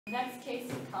Next case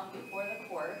to come before the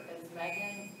court is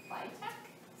Megan Vitek,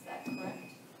 is that correct?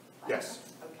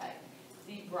 Yes. Okay.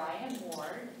 The Brian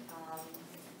Ward,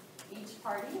 each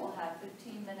party will have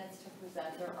 15 minutes to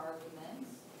present their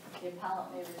arguments. The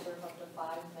appellant may reserve up to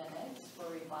 5 minutes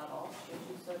for rebuttal. Should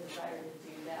you so desire to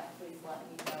do that, please let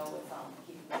me know as I'm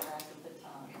keeping track of the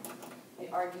time.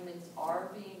 The arguments are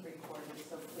being recorded,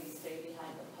 so please stay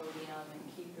behind the podium and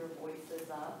keep your voices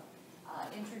up.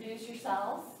 Introduce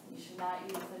yourselves. You should not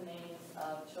use the names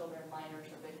of children, minors,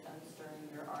 or victims during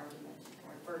your argument. You can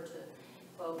refer to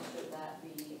folks should that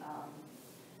be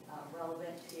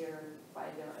relevant here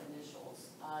by their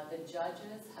initials. The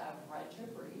judges have read your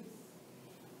briefs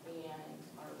and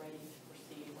are ready to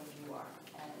proceed when you are.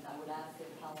 And I would ask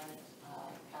the appellant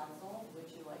counsel,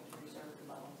 would you like to reserve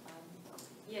rebuttal time?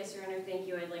 Yes, Your Honor, thank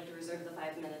you. I'd like to reserve the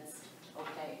 5 minutes.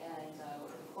 Okay, and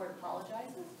the court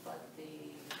apologizes, but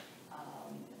the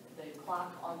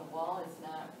clock on the wall is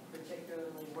not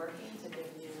particularly working to give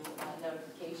you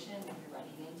notification when you're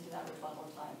running into that rebuttal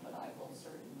time, but I will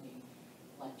certainly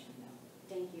let you know.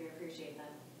 Thank you, I appreciate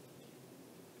that.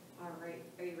 All right,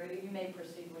 are you ready? You may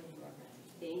proceed when you are ready.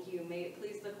 Thank you. May it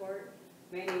please the court,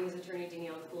 my name is Attorney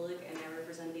Danielle Kulik, and I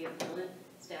represent the appellant,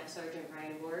 Staff Sergeant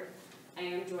Brian Ward. I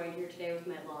am joined here today with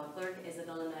my law clerk,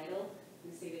 Isabella Neidel,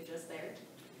 who's seated just there.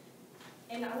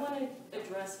 And I want to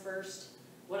address first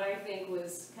what I think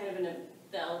was kind of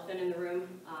the elephant in the room.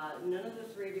 None of the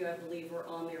three of you, I believe, were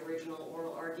on the original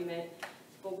oral argument,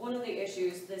 but one of the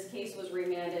issues, this case was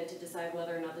remanded to decide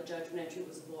whether or not the judgment entry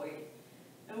was void.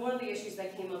 And one of the issues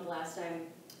that came up last time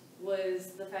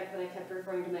was the fact that I kept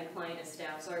referring to my client as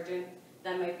Staff Sergeant.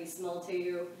 That might be small to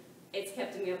you. It's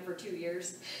kept me up for 2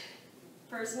 years,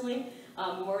 personally.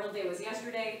 Memorial Day was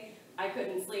yesterday. I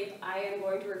couldn't sleep. I am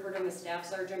going to refer to him as Staff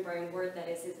Sergeant Brian Ward. That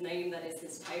is his name, that is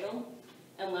his title.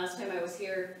 And last time I was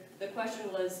here, the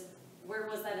question was, where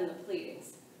was that in the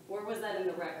pleadings? Where was that in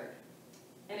the record?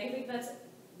 And I think that's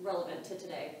relevant to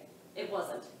today. It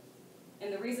wasn't.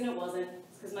 And the reason it wasn't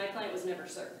is because my client was never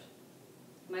served.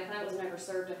 My client was never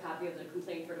served a copy of the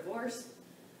complaint for divorce.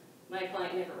 My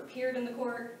client never appeared in the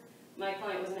court. My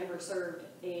client was never served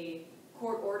a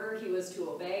court order he was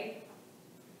to obey.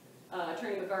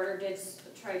 Attorney McGarter did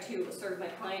try to serve my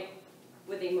client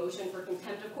with a motion for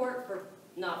contempt of court for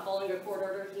not following a court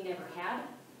order he never had.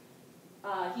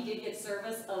 He did get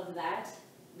service of that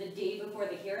the day before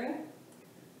the hearing.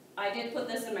 I did put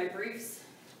this in my briefs.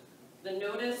 The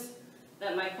notice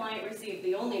that my client received,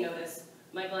 the only notice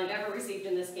my client ever received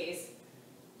in this case,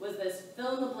 was this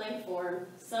fill-in-the-blank form,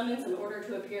 summons in order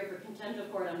to appear for contempt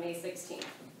of court on May 16th.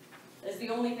 That's the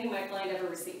only thing my client ever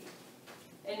received.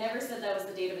 It never said that was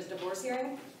the date of his divorce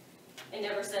hearing. It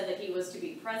never said that he was to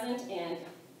be present and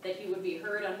that he would be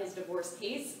heard on his divorce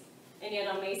case. And yet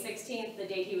on May 16th, the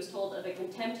date he was told of a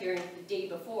contempt hearing the day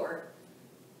before,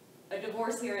 a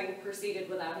divorce hearing proceeded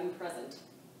without him present.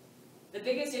 The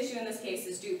biggest issue in this case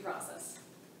is due process.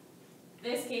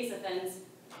 This case offends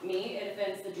me, it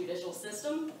offends the judicial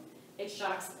system, it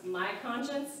shocks my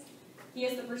conscience. He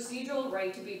has the procedural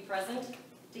right to be present,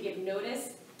 to give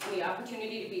notice, and the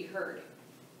opportunity to be heard.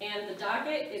 And the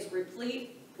docket is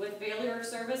replete with failure of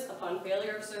service upon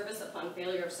failure of service upon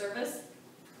failure of service.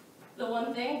 The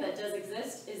one thing that does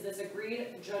exist is this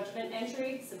agreed judgment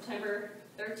entry, September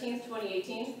 13th,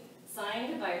 2018,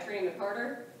 signed by Attorney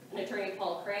McCarter and Attorney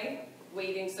Paul Cray,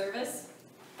 waiving service.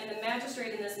 And the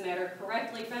magistrate in this matter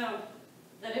correctly found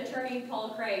that Attorney Paul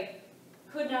Cray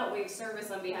could not waive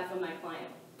service on behalf of my client.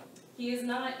 He is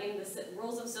not, in the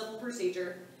rules of civil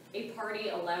procedure, a party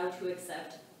allowed to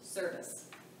accept service.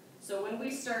 So when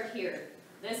we start here,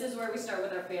 this is where we start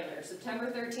with our failure.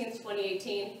 September 13th,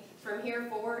 2018, from here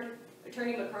forward,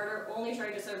 Attorney McCarter only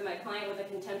tried to serve my client with a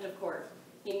contempt of court.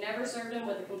 He never served him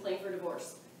with a complaint for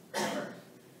divorce, ever.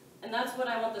 And that's what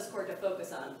I want this court to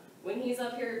focus on. When he's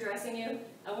up here addressing you,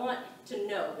 I want to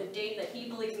know the date that he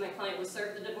believes my client was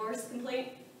served the divorce complaint,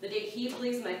 the date he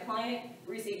believes my client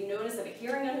received notice of a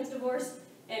hearing on his divorce,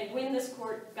 and when this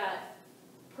court got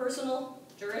personal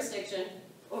jurisdiction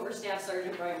over Staff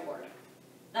Sergeant Brian Ward.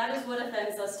 That is what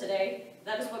offends us today.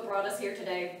 That is what brought us here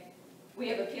today. We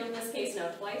have appealed this case now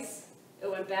twice. It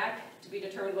went back to be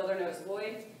determined whether or not it was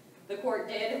void. The court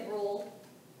did rule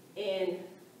in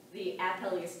the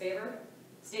appellee's favor,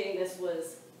 stating this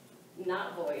was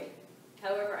not void.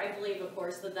 However, I believe, of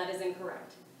course, that that is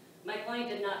incorrect. My client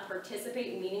did not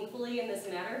participate meaningfully in this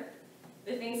matter.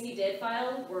 The things he did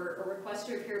file were a request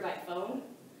to appear by phone,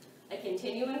 a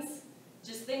continuance,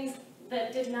 just things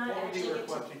that did not actually What was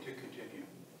he requesting to continue?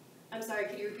 I'm sorry,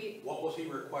 could you repeat? What was he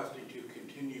requesting to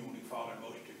continue when he filed a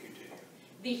motion to continue?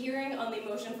 The hearing on the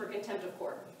motion for contempt of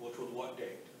court. Which was what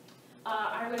date?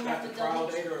 I would Is have that to the trial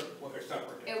double. date or what, or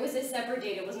separate date? It was a separate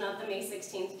date, it was not the May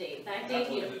 16th date. That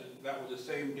date, That was the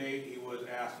same date he was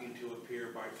asking to appear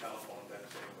by telephone at that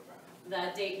same event.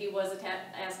 that date he was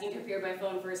asking to appear by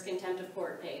phone for his contempt of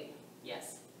court paid,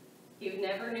 yes. He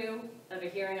never knew of a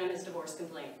hearing on his divorce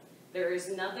complaint. There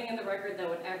is nothing in the record that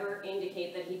would ever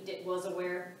indicate that he was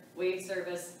aware, waived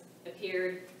service,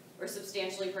 appeared, or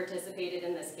substantially participated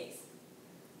in this case.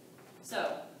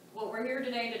 So, what we're here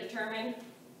today to determine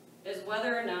is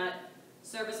whether or not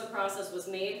service of process was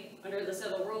made under the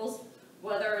civil rules,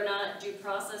 whether or not due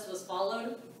process was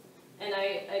followed. And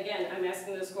I'm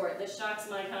asking this court, this shocks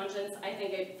my conscience. I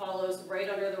think it follows right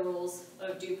under the rules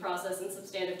of due process and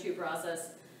substantive due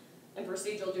process and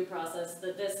procedural due process,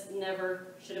 that this never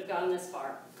should have gotten this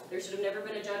far. There should have never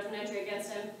been a judgment entry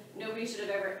against him. Nobody should have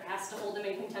ever asked to hold him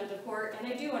in contempt of court, and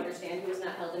I do understand he was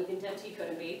not held in contempt, he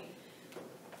couldn't be.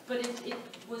 But it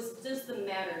was just the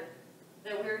matter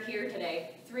that we're here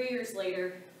today, 3 years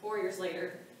later, 4 years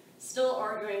later, still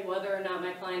arguing whether or not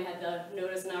my client had the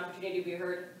notice and opportunity to be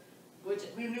heard, which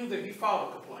We knew that he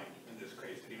filed a complaint in this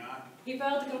case, did he not? he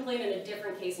filed a complaint in a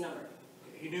different case number.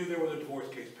 He knew there was a divorce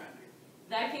case pending.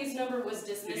 That case number was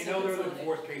dismissed Did and he know there was a consolidated.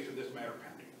 divorce case in this matter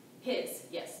pending? His,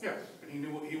 yes. Yes, and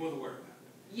he was aware of that.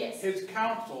 Yes, His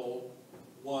counsel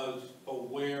was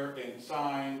aware and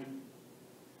signed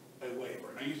a waiver.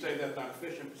 Now you say that's not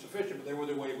sufficient, but there was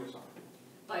a waiver signed.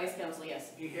 by his counsel,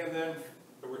 yes. He had then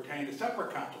retained a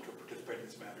separate counsel to participate in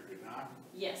this matter, did he not?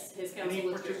 Yes, his And he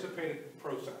counsel was here. participated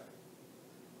pro se.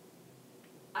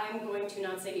 I'm going to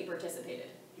not say he participated.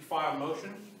 He filed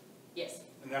motions, Yes.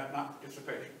 and that's not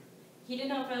participation. He did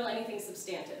not file anything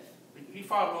substantive. He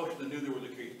filed motions and knew there was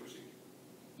a case proceeding.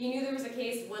 He knew there was a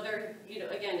case, whether,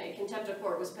 again, a contempt of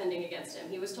court was pending against him.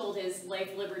 He was told his life,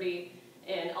 liberty,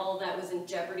 and all of that was in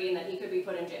jeopardy and that he could be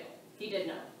put in jail. He did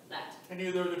know that. He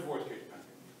knew there was a divorce case pending.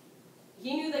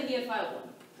 He knew that he had filed one.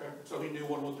 Okay, so he knew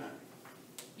one was pending.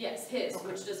 Yes, his, Okay.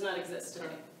 which does not exist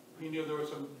today. He knew there was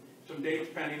some dates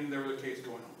pending and there was a case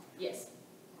going on. Yes,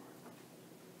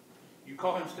 You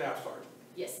call him staff sergeant.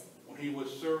 yes. When he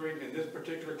was serving, in this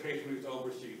particular case, when he was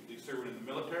overseas, was he serving in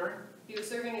the military? He was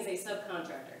serving as a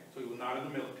subcontractor. So he was not in the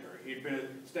military. He'd been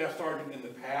a staff sergeant in the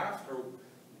past, or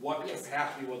what Yes.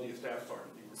 capacity was he a staff sergeant?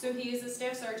 So he is a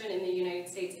staff sergeant in the United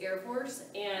States Air Force,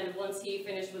 and once he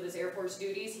finished with his Air Force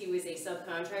duties, he was a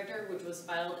subcontractor, which was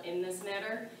filed in this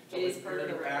matter. So It is his part of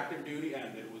the period of record. active duty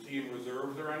ended. Was he in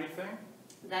reserves or anything?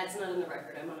 That's not in the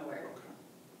record, I'm unaware. Okay.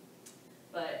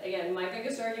 But again, my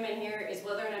biggest argument here is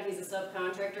whether or not he's a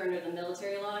subcontractor under the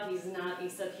military law. He's not a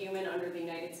subhuman under the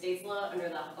United States law, under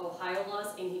the Ohio laws,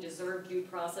 and he deserved due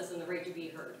process and the right to be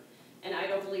heard. And I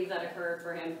don't believe that occurred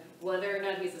for him, whether or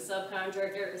not he's a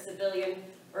subcontractor, a civilian,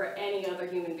 or any other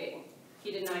human being.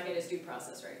 He did not get his due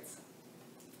process rights.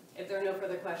 If there are no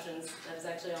further questions, that is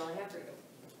actually all I have for you.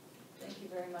 Thank you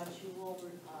very much. You will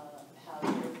have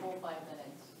your full 5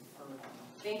 minutes for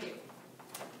Thank you.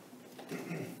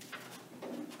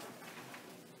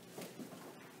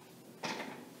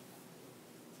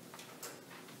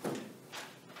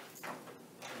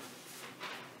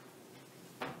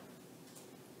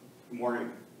 Good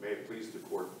morning. May it please the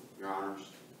court, your honors.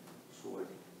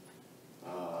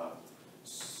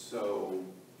 So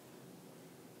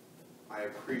I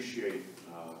appreciate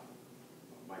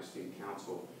my esteemed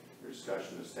counsel, your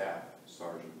discussion of Staff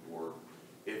Sergeant Ward.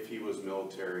 If he was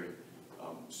military,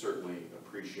 certainly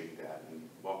appreciate that and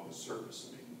welcome to service.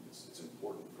 I mean, it's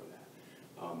important for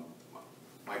that.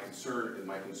 My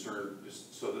concern,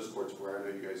 just so this court's aware, I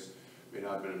know you guys may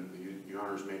not have been, your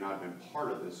honors may not have been part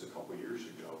of this a couple of years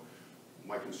ago.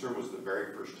 My concern was the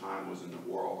very first time was in the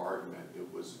oral argument,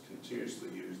 it was continuously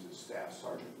used as Staff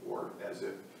Sergeant Ward as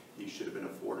if he should have been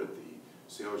afforded the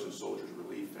Sailors and Soldiers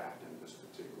Relief Act in this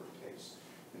particular case.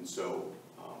 And so,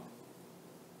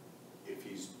 if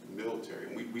he's military,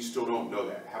 and we still don't know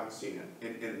that, haven't seen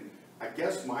it. And I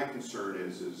guess my concern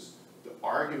is the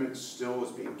argument still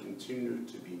is being continued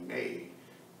to be made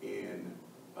in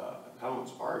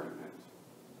appellant's argument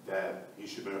that he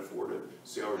should have been afforded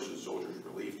Sailors and Soldiers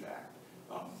Relief Act.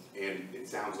 And it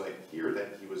sounds like here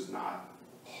that he was not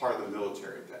part of the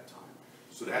military at that time.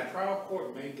 So Did that the trial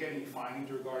court make any findings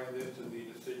regarding this and the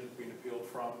decisions being appealed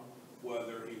from,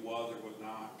 whether he was or was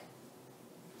not?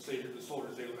 The Soldier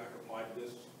Sailor Act applied to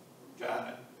this?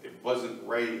 it wasn't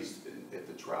raised at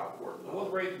the trial court It level.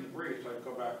 was raised in the briefs, I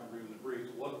go back and read the briefs,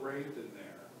 it was raised in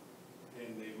there,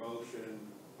 in the motion,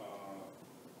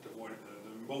 to avoid,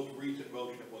 the most recent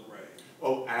motion it was raised.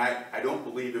 Oh, and I don't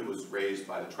believe it was raised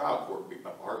by the trial court,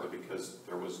 partly because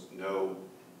there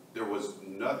was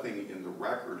nothing in the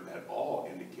record at all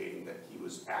indicating that he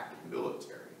was active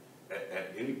military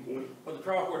at any point. But the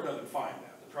trial court doesn't find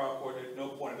that. The trial court at no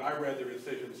point, as I read the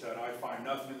decision, said, I find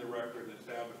nothing in the record that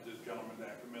establishes this gentleman's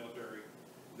active military,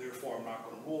 therefore I'm not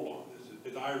going to rule on this.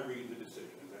 As I read the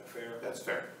decision, is that fair? That's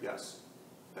fair, yes,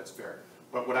 that's fair.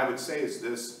 But what I would say is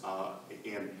this,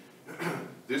 and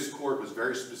this court was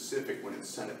very specific when it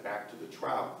sent it back to the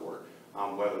trial court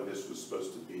on whether this was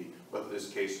supposed to be, whether this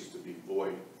case is to be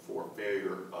void for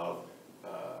failure of,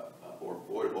 or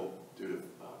voidable due to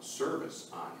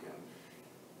service on him,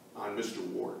 on Mr.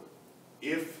 Ward.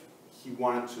 If he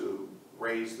wanted to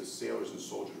raise the Sailors and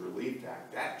Soldiers Relief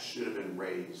Act, that should have been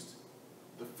raised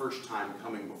the first time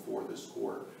coming before this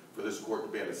court, for this court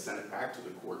to be able to send it back to the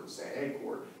court and say, hey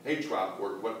court, hey trial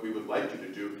court, what we would like you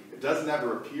to do, it doesn't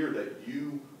ever appear that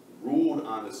you ruled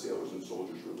on the Sailors and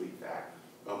Soldiers Relief Act.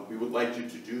 We would like you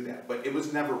to do that. But it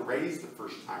was never raised the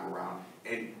first time around,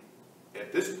 and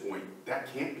at this point,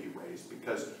 that can't be raised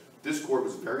because this court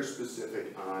was very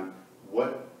specific on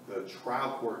what the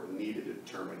trial court needed to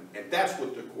determine, and that's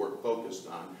what the court focused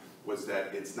on, was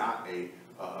that it's not a,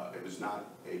 it was not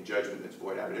a judgment that's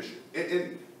void ab initio.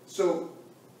 And so,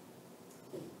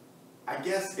 I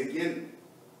guess, again,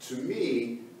 to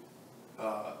me,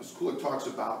 Ms. Kulik talks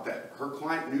about that her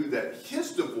client knew that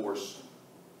his divorce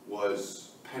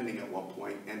was pending at one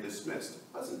point and dismissed. It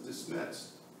wasn't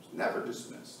dismissed. It was never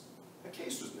dismissed. That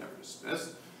case was never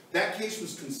dismissed. That case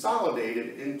was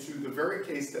consolidated into the very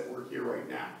case that we're here right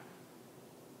now.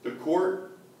 The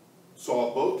court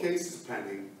saw both cases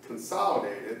pending,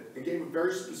 consolidated, and gave a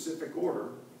very specific order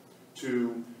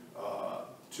to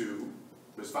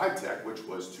Ms. Vitek, which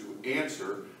was to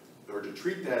answer or to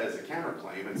treat that as a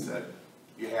counterclaim, and said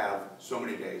you have so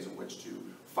many days in which to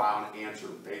file an answer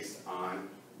based on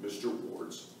Mr.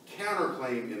 Ward's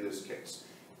counterclaim in this case.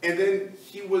 And then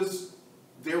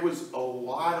there was a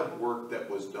lot of work that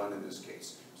was done in this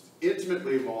case.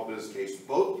 Intimately involved in this case,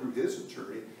 both through his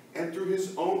attorney and through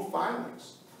his own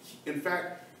filings. In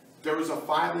fact, there was a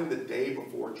filing the day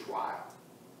before trial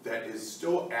that is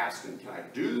still asking, can I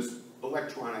do this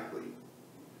electronically?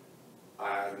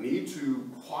 I need to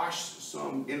quash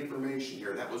some information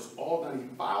here. That was all done.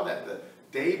 He filed that the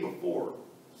day before.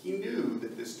 He knew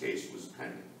that this case was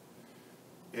pending.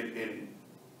 And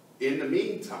in the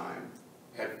meantime,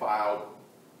 had filed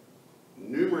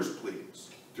numerous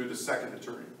pleadings through the second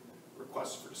attorney.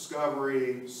 Requests for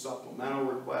discovery, supplemental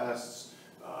requests,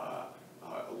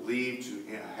 leave to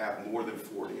have more than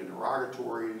 40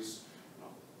 interrogatories.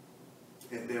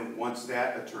 And then once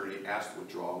that attorney asked to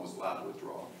withdraw and was allowed to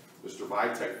withdraw, Mr.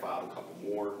 Vitek filed a couple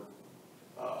more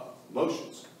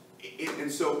motions.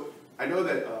 And so I know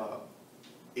that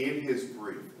in his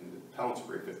brief, in the appellant's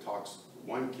brief, it talks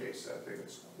one case, I think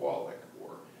it's Qualic,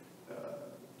 or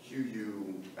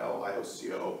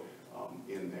Q-U-L-I-O-C-O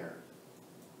in there.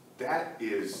 That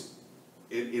is,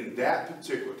 in that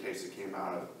particular case that came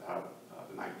out of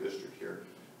the 9th District here,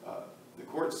 the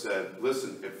court said,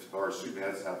 listen,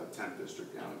 that's out of the 10th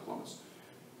District down in Columbus,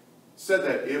 said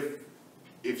that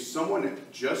if someone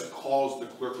just calls the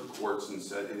clerk of courts and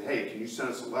said, hey, can you send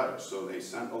us a letter? So they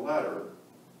sent a letter,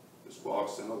 Ms. Qualic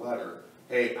sent a letter,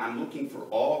 hey, I'm looking for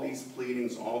all these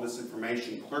pleadings, all this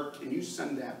information, clerk, can you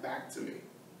send that back to me?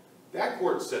 That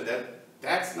court said that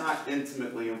that's not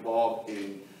intimately involved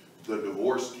in the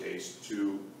divorce case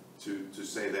to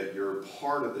say that you're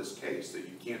part of this case, that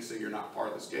you can't say you're not part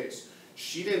of this case.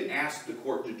 She didn't ask the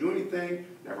court to do anything,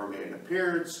 never made an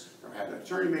appearance, or had an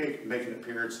attorney make an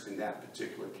appearance in that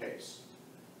particular case.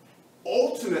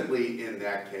 Ultimately, in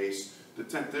that case, the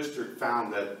 10th District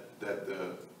found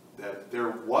that there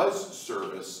was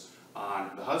service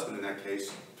on the husband in that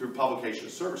case through publication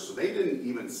of service. So they didn't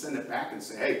even send it back and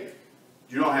say, hey,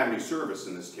 you don't have any service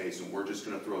in this case and we're just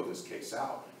going to throw this case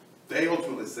out. They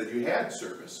ultimately said you had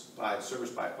service by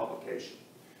publication.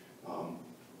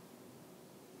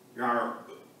 Your Honor,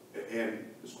 and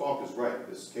Ms. Qualic is right,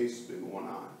 this case has been going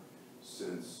on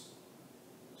since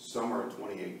summer of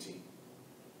 2018.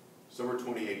 Summer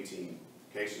 2018,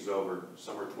 case is over,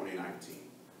 summer 2019.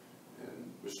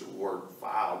 And Mr. Ward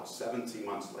filed 17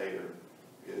 months later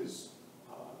his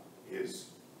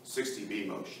 60B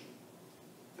motion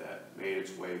that made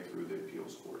its way through the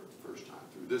appeals court the first time,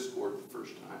 through this court the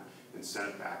first time, and sent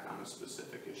it back on a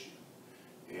specific issue.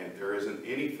 And there isn't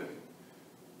anything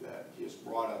that he has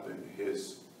brought up in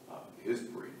his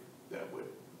brief that would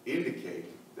indicate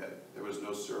that there was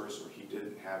no service or he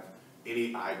didn't have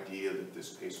any idea that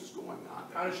this case was going on.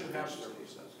 How did you have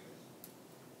service in this case?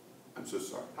 I'm so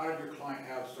sorry. How did your client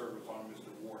have service on Mr.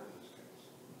 Ward in this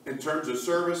case? In terms of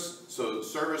service, so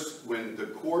service, when the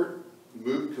court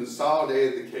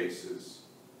consolidated the cases,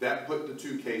 that put the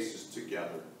two cases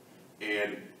together.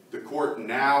 And The court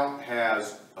now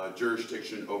has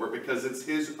jurisdiction over, because it's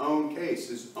his own case,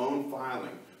 his own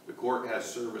filing. The court has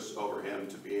service over him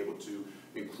to be able to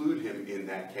include him in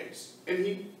that case.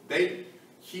 And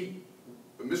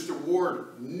Mr.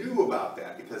 Ward knew about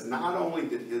that, because not only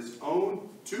did his own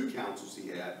two counsels he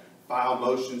had file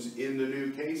motions in the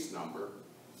new case number,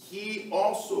 he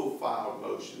also filed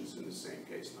motions in the same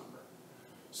case number.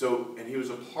 So, and he was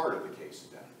a part of the case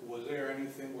at that. Was there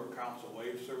anything where counsel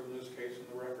waived service in this case in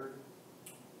the record?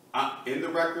 In the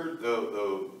record,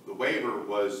 the waiver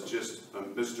was just I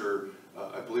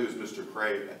believe it was Mr.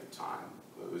 Craig at the time,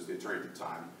 it was the attorney at the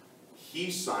time.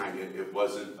 He signed it, it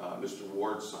wasn't Mr.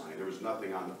 Ward signed. There was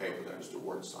nothing on the paper that Mr.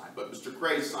 Ward signed, but Mr.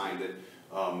 Craig signed it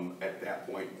at that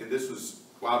point. And this was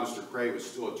while Mr. Craig was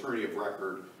still attorney of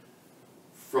record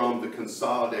from the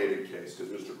consolidated case,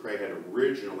 because Mr. Craig had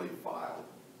originally filed,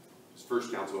 his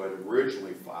first counsel had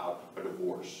originally filed a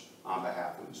divorce on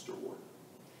behalf of Mr. Ward.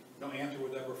 No answer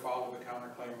was ever filed with the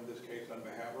counterclaim in this case on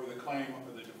behalf, or the claim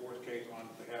of the divorce case on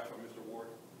behalf of Mr. Ward?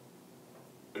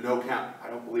 No count. I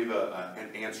don't believe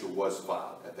an answer was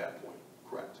filed at that point.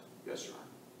 Correct. Yes, Your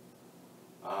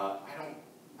Honor.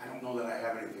 I don't know that I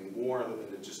have anything more other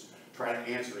than to just try to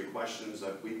answer any questions.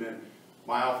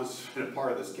 My office has been a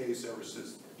part of this case ever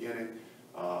since the beginning,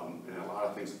 and a lot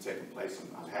of things have taken place.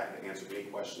 I'm happy to answer any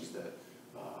questions that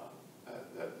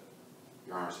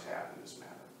Your Honors have in this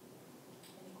matter.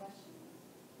 Any questions?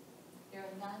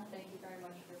 Hearing none, thank you very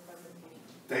much for your presentation.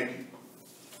 Thank you.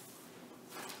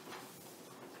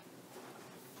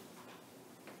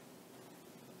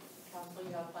 Counsel,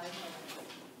 you have 5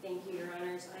 minutes. Thank you, Your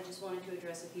Honors. I just wanted to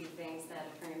address a few things that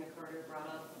Attorney McCarter brought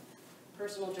up.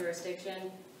 Personal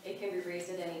jurisdiction, it can be raised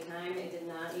at any time. It did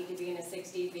not need to be in a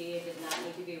 60B. It did not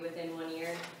need to be within 1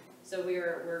 year. So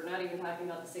we're not even talking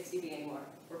about the 60B anymore.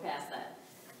 We're past that.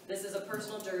 This is a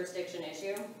personal jurisdiction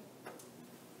issue.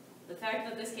 The fact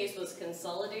that this case was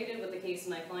consolidated with the case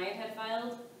my client had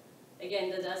filed, again,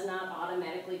 that does not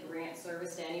automatically grant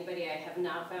service to anybody. I have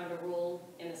not found a rule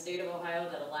in the state of Ohio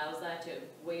that allows that to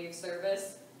waive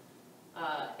service.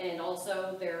 And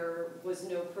also, there was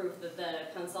no proof that the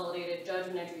consolidated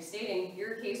judgment entry stating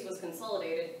your case was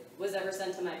consolidated was ever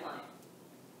sent to my client.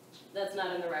 That's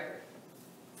not in the record.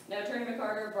 Now, Attorney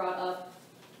McCarter brought up,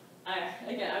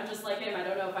 again, I'm just like him, I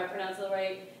don't know if I pronounced it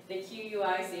right, the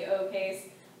QUICO case.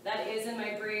 That is in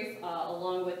my brief,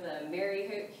 along with the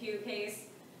Mary Hugh case.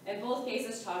 And both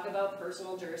cases talk about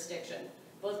personal jurisdiction.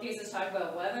 Both cases talk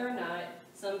about whether or not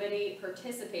somebody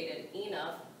participated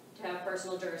enough to have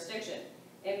personal jurisdiction.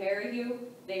 In Mary Hugh,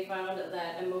 they found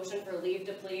that a motion for leave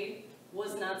to plead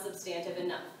was not substantive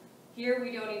enough. Here,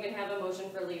 we don't even have a motion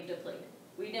for leave to plead.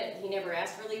 He never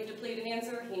asked for leave to plead an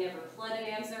answer. He never pled an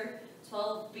answer.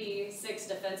 12B6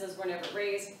 defenses were never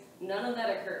raised. None of that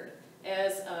occurred.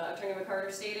 As Attorney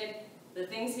McCarter stated, the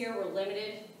things here were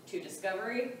limited to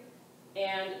discovery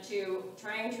and to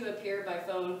trying to appear by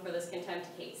phone for this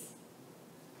contempt case.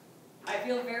 I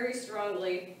feel very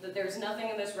strongly that there's nothing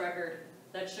in this record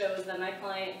that shows that my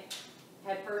client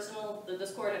had that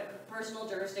this court had personal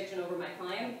jurisdiction over my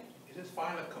client. Is this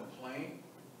filing a complaint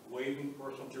waiving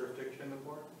personal jurisdiction in the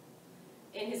court?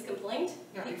 In his complaint?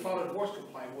 Yeah, he filed a divorce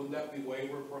complaint. Wouldn't that be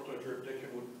waiver of personal jurisdiction?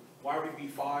 Why would he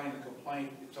be filing a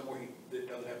complaint somewhere that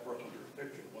doesn't have personal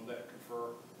jurisdiction? Wouldn't that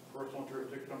confer personal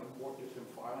jurisdiction on the court, just him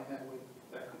filing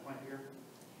that complaint here?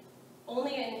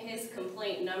 Only in his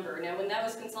complaint number. Now, when that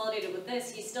was consolidated with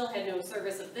this, he still had no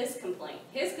service of this complaint.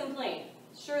 His complaint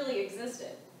surely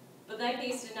existed, but that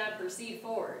case did not proceed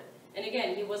forward. And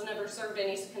again, he was never served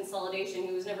any consolidation.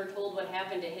 He was never told what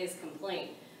happened to his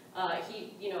complaint. A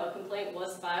complaint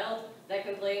was filed. That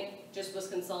complaint just was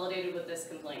consolidated with this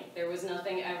complaint. There was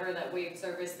nothing ever that waived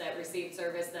service, that received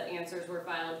service, that answers were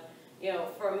filed.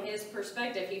 From his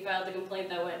perspective, he filed a complaint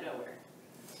that went nowhere.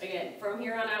 Again, from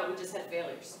here on out, we just had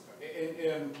failures.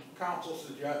 And counsel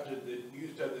suggested that you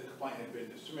said the complaint had been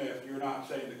dismissed. You're not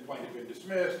saying the complaint had been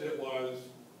dismissed. It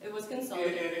was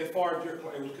consolidated. And as far as it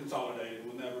was consolidated, it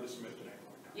was never dismissed at any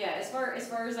point. Yeah, as far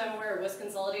as I'm aware, it was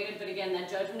consolidated. But again, that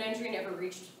judgment entry never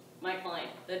reached my client.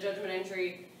 That judgment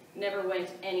entry never went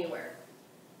anywhere.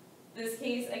 This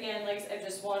case, again, I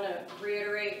just want to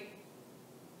reiterate,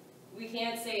 we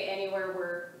can't say anywhere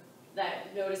where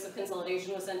that notice of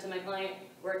consolidation was sent to my client,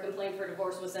 where a complaint for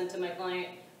divorce was sent to my client,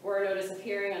 or a notice of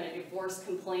hearing on a divorce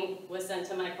complaint was sent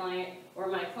to my client, or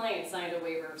my client signed a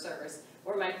waiver of service,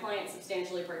 or my client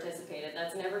substantially participated.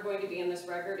 That's never going to be in this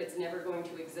record. It's never going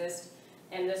to exist.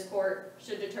 And this court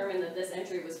should determine that this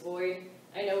entry was void.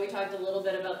 I know we talked a little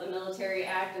bit about the Military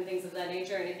Act and things of that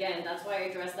nature, and again, that's why I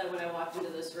addressed that when I walked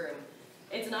into this room.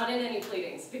 It's not in any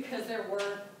pleadings, because there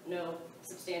were no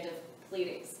substantive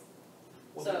pleadings.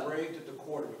 Was So- it raised at the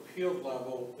Court of Appeals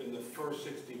level in the first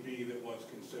 60B that was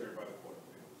considered by the Court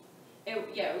of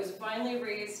Appeals? Yeah, it was finally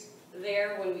raised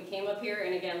there when we came up here,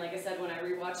 and again, like I said, when I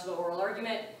rewatched the oral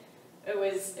argument, it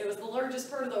was the largest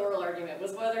part of the oral argument,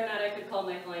 was whether or not I could call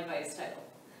my client by his title.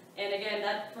 And again,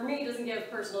 that, for me, doesn't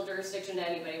give personal jurisdiction to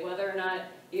anybody, whether or not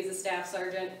he's a staff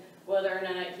sergeant, whether or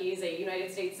not he's a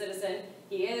United States citizen.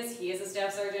 He is a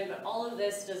staff sergeant, but all of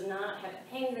this does not have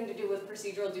anything to do with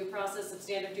procedural due process,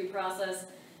 substantive due process,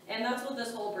 and that's what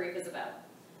this whole brief is about.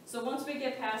 So once we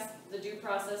get past the due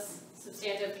process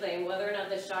substantive claim, whether or not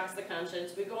this shocks the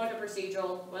conscience, we go into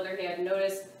procedural, whether he had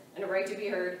notice and a right to be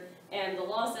heard, and the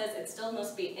law says it still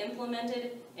must be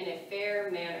implemented in a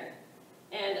fair manner.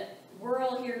 And we're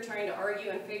all here trying to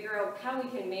argue and figure out how we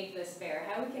can make this fair,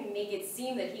 how we can make it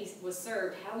seem that he was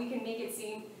served, how we can make it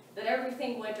seem that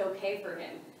everything went okay for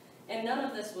him. And none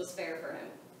of this was fair for him.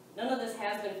 None of this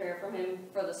has been fair for him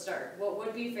for the start. What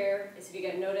would be fair is if he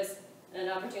got notice and an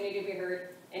opportunity to be heard,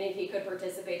 and if he could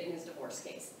participate in his divorce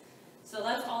case. So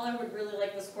that's all I would really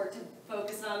like this court to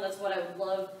focus on. That's what I would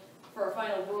love for a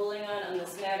final ruling on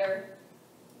this matter.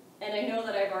 And I know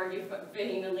that I've argued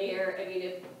vehemently here. I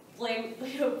mean,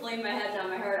 blame my head, not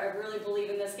my heart. I really believe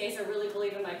in this case. I really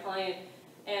believe in my client.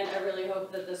 And I really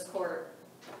hope that this court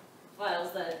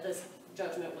files that this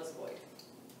judgment was void.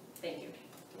 Thank you.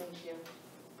 Thank you.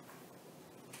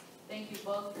 Thank you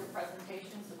both for your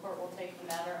presentations. The court will take the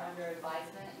matter under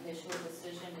advisement and issue a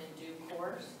decision in due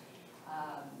course.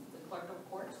 The clerk of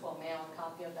courts will mail a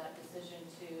copy of that decision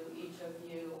to each of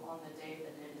you on the day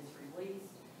that it is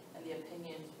released, and the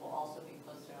opinions will also be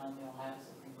posted on the Ohio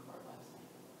Supreme Court website.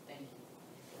 Thank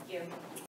you. Thank you.